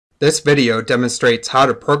This video demonstrates how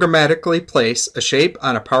to programmatically place a shape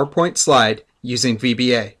on a PowerPoint slide using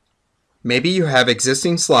VBA. Maybe you have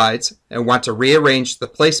existing slides and want to rearrange the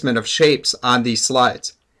placement of shapes on these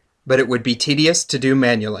slides, but it would be tedious to do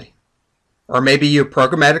manually. Or maybe you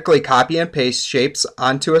programmatically copy and paste shapes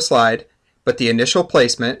onto a slide, but the initial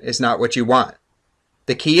placement is not what you want.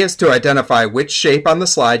 The key is to identify which shape on the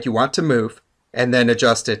slide you want to move, and then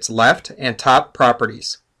adjust its left and top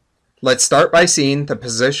properties. Let's start by seeing the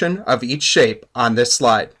position of each shape on this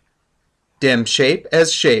slide. Dim shape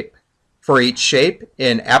as shape. For each shape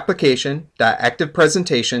in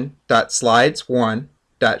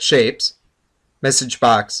application.activepresentation.slides1.shapes, message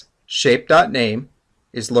box shape.name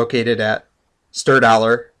is located at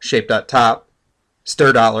 $shape.top,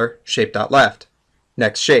 $shape.left.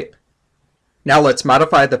 Next shape. Now let's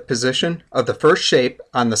modify the position of the first shape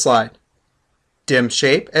on the slide. Dim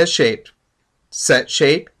shape as shape. Set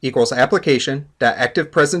shape equals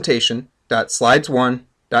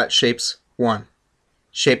application.activepresentation.slides1.shapes1.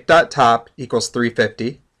 Shape.top equals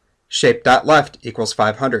 350. Shape.left equals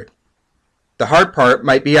 500. The hard part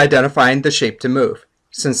might be identifying the shape to move,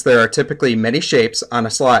 since there are typically many shapes on a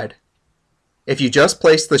slide. If you just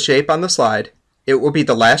place the shape on the slide, it will be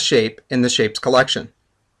the last shape in the shapes collection.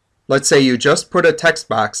 Let's say you just put a text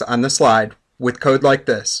box on the slide with code like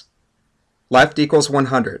this. Left equals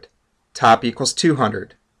 100. Top equals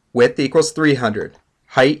 200, width equals 300,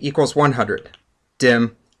 height equals 100.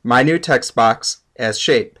 Dim my new text box as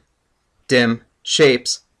shape. Dim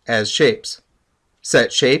shapes as shapes.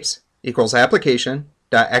 Set shapes equals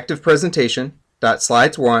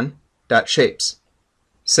application.activepresentation.slides1.shapes.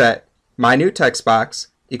 Set my new text box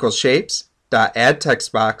equals shapes.add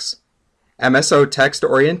text box MSO text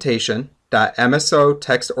orientation.MSO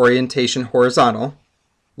text orientation horizontal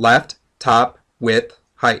left top width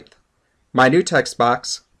height. My new text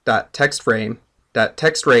box text frame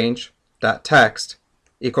text range text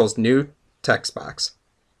equals new text box.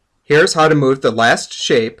 Here's how to move the last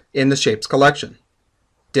shape in the shapes collection.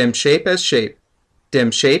 Dim shape as shape. Dim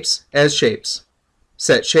shapes as shapes.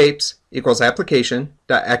 Set shapes equals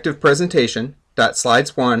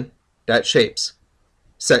application.activepresentation.slides1.shapes.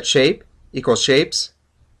 Set shape equals shapes.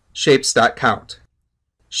 Shapes.count.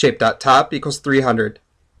 Shape.top equals 300.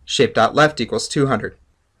 Shape.left equals 200.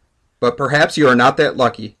 But perhaps you are not that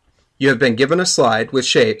lucky. You have been given a slide with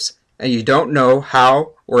shapes and you don't know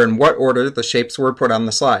how or in what order the shapes were put on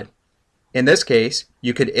the slide. In this case,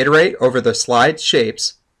 you could iterate over the slide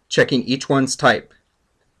shapes, checking each one's type.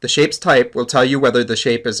 The shape's type will tell you whether the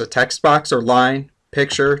shape is a text box or line,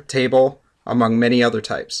 picture, table, among many other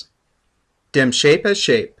types. Dim shape as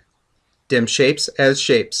shape. Dim shapes as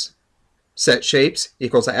shapes. Set shapes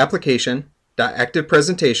equals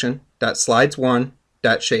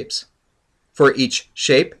application.activepresentation.slides1.shapes. For each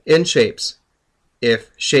shape in shapes,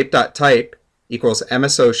 if shape.type equals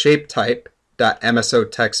MSO shape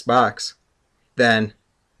type.MSO text box, then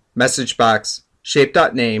message box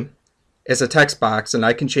shape.name is a text box and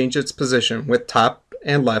I can change its position with top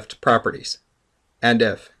and left properties. And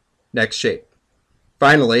if next shape.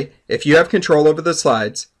 Finally, if you have control over the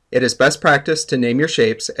slides, it is best practice to name your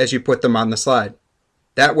shapes as you put them on the slide.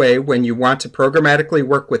 That way, when you want to programmatically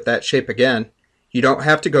work with that shape again, you don't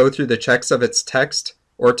have to go through the checks of its text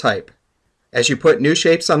or type. As you put new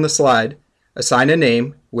shapes on the slide, assign a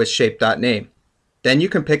name with shape.name. Then you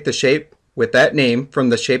can pick the shape with that name from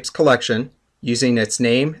the shapes collection using its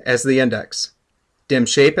name as the index. Dim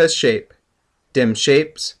shape as shape. Dim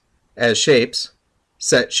shapes as shapes.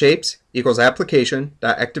 Set shapes equals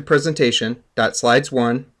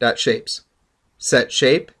application.activepresentation.slides1.shapes. Set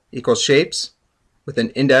shape equals shapes with an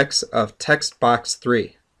index of text box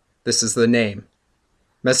 3. This is the name.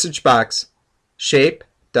 Message box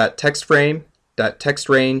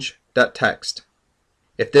shape.textframe.textrange.text.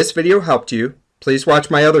 If this video helped you, please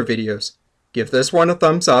watch my other videos. Give this one a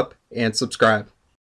thumbs up and subscribe.